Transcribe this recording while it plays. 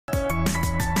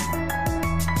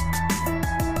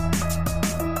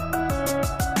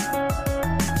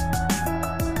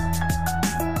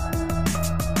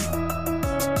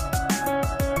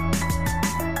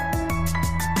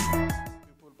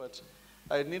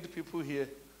I need people here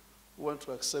who want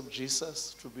to accept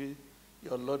Jesus to be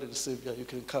your Lord and Savior. You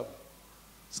can come.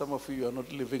 Some of you are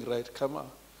not living right. Come on.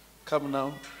 Come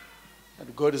now.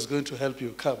 And God is going to help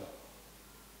you. Come.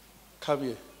 Come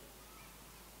here.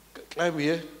 Climb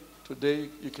here. Today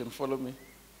you can follow me.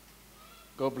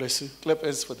 God bless you. Clap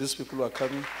hands for these people who are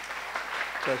coming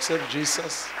to accept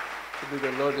Jesus to be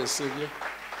the Lord and Savior.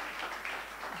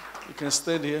 You can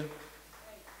stand here.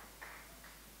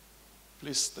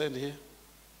 Please stand here.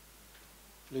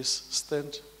 Please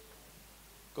stand.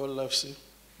 God loves you.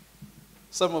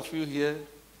 Some of you here,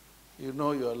 you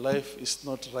know your life is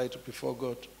not right before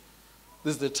God.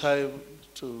 This is the time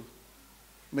to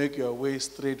make your way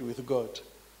straight with God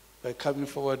by coming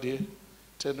forward here.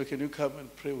 Tendo, can you come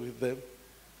and pray with them?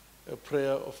 A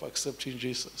prayer of accepting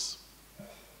Jesus.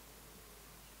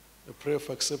 A prayer of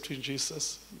accepting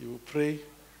Jesus. You will pray,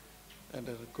 and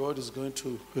then God is going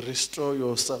to restore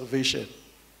your salvation.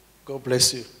 God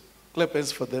bless you. Clap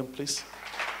hands for them, please.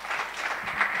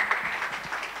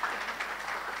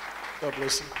 God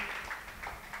bless you.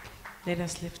 Let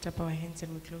us lift up our hands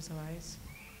and we close our eyes.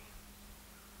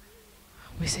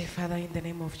 We say, Father, in the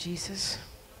name of Jesus,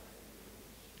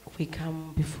 we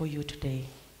come before you today.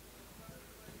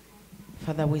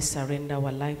 Father, we surrender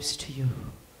our lives to you.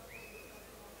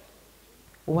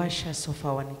 Wash us of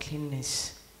our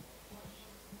uncleanness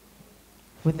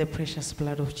with the precious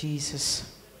blood of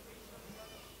Jesus.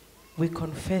 We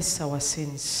confess our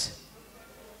sins.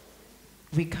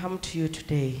 We come to you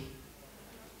today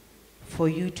for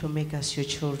you to make us your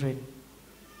children.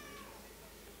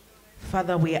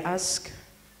 Father, we ask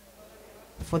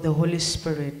for the Holy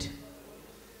Spirit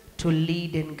to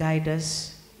lead and guide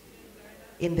us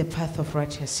in the path of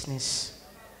righteousness.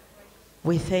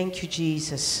 We thank you,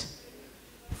 Jesus,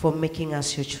 for making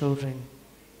us your children.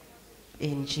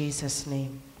 In Jesus'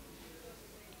 name,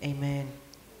 amen.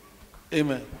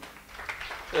 Amen.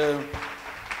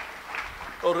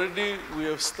 Already we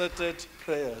have started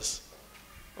prayers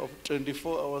of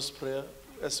 24 hours prayer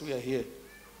as we are here.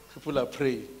 People are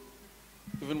praying.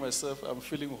 Even myself, I'm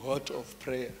feeling hot of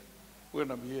prayer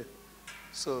when I'm here.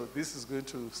 So this is going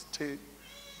to stay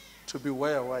to be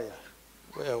wire.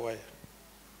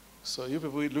 So you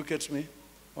people look at me.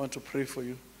 I want to pray for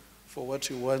you for what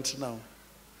you want now.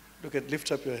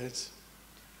 Lift up your hands.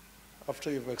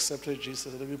 After you've accepted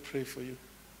Jesus, let me pray for you.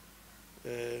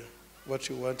 What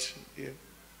you want here.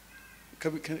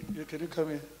 Can you come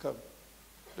here? Come.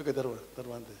 Look at that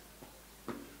one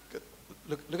there.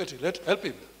 Look at you. Help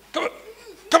him. Come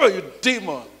on, you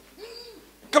demon.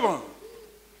 Come on.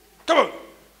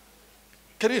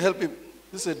 Can you help him?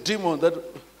 This is a demon.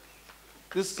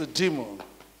 This is a demon.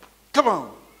 Come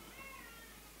on.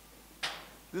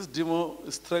 This demon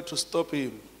is trying to stop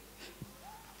him.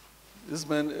 This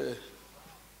man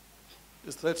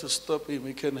is trying to stop him.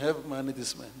 He can have money,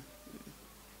 this man.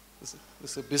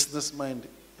 It's a business mind.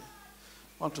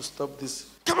 Want to stop this.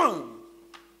 Come on.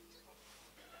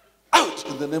 Out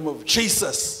in the name of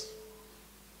Jesus.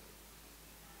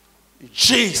 In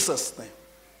Jesus' name.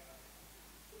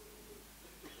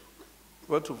 You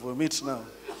want to vomit now.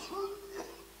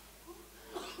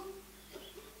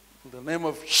 In the name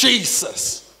of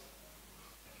Jesus.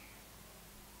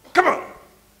 Come on.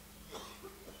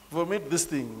 Vomit this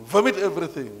thing. Vomit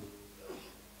everything.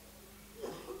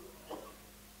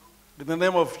 In the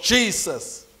name of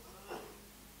Jesus.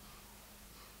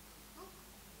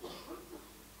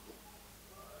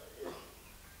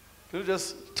 Can you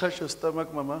just touch your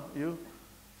stomach, Mama? You?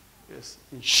 Yes.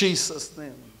 In Jesus'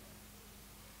 name.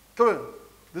 Come on.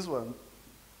 This one.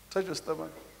 Touch your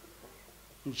stomach.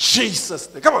 In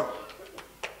Jesus' name. Come on.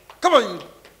 Come on, you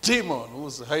demon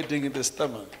who's hiding in the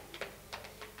stomach.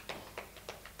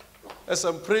 As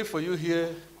I'm praying for you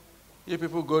here, you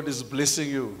people, God is blessing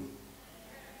you.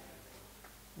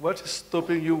 What is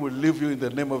stopping you will leave you in the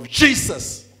name of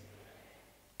Jesus.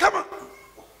 Come on.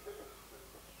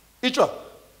 Ichwa.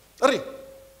 Hurry.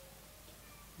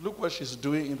 Look what she's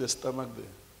doing in the stomach there.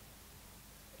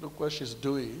 Look what she's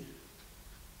doing.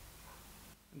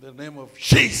 In the name of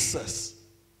Jesus.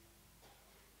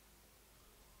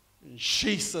 In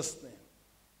Jesus' name.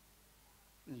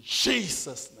 In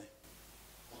Jesus' name.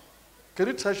 Can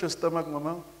you touch your stomach,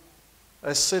 Mama?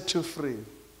 I set you free.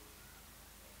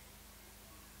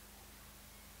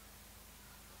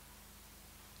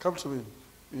 Come to me.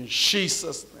 In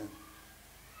Jesus' name.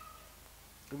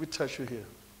 Let me touch you here.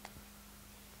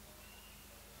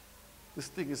 This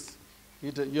thing is,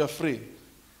 you are free.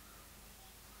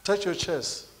 Touch your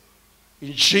chest.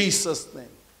 In Jesus' name.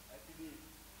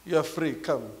 You are free.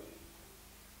 Come.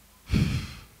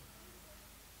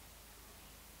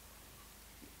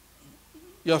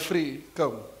 You are free.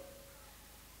 Come.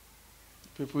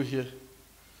 People here,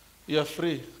 you are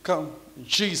free. Come in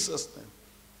Jesus' name.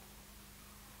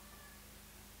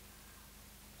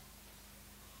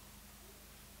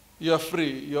 You are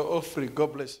free. You are all free.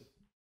 God bless you.